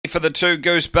for the 2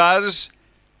 Goose Buzz.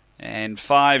 And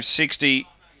 $5.60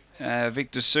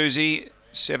 Victor Susie.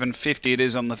 $7.50 it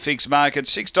is on the fixed market.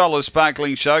 $6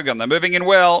 Sparkling Shogun. They're moving in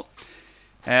well.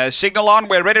 Signal on.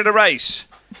 We're ready to race.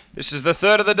 This is the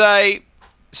third of the day.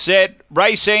 Set.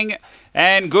 Racing.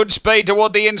 And good speed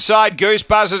toward the inside. Goose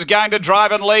Buzz is going to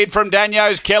drive and lead from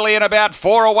Daniels Kelly and about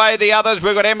 4 away the others.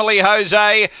 We've got Emily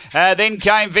Jose. Then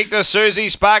came Victor Susie,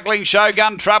 Sparkling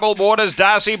Shogun, Troubled Waters,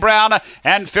 Darcy Brown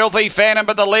and Filthy Phantom.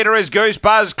 But the leader is Goose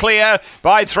Buzz clear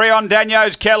by 3 on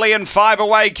Daniels Kelly and 5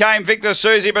 away came Victor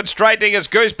Susie. But straightening it's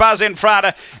Goose Buzz in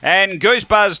front and Goose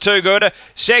Buzz too good.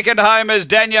 Second home is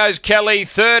Daniels Kelly.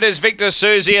 Third is Victor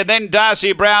Susie and then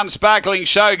Darcy Brown, Sparkling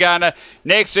Shogun.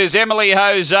 Next is Emily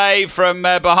Jose from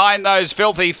behind those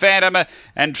Filthy Phantom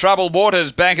and Troubled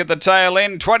Waters back at the tail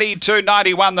end.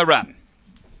 22.91 the run.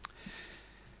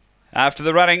 After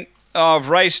the running of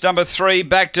race number 3,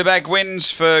 back-to-back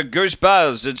wins for Goose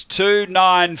Buzz. It's 2,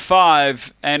 9,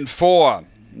 5 and 4.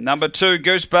 Number 2,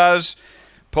 Goose Buzz,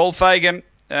 Paul Fagan,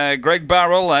 Greg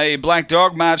Burrell, a Black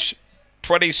Dog, March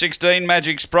 2016,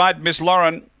 Magic Sprite, Miss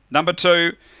Lauren, number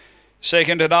 2.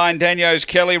 Second to 9, Daniels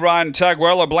Kelly, Ryan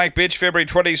Tugwell, a Black Bitch, February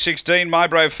 2016, My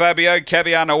Bro Fabio,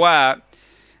 Caviar Noir.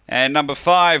 And number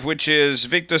 5, which is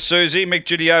Victor Susie, Mick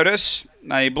Judiotis,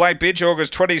 a Black Bitch,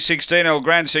 August 2016, El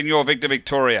Grand Senor, Victor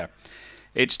Victoria.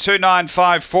 It's 2, 9,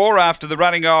 5, 4 after the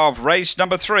running of race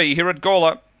number 3 here at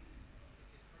Gawler.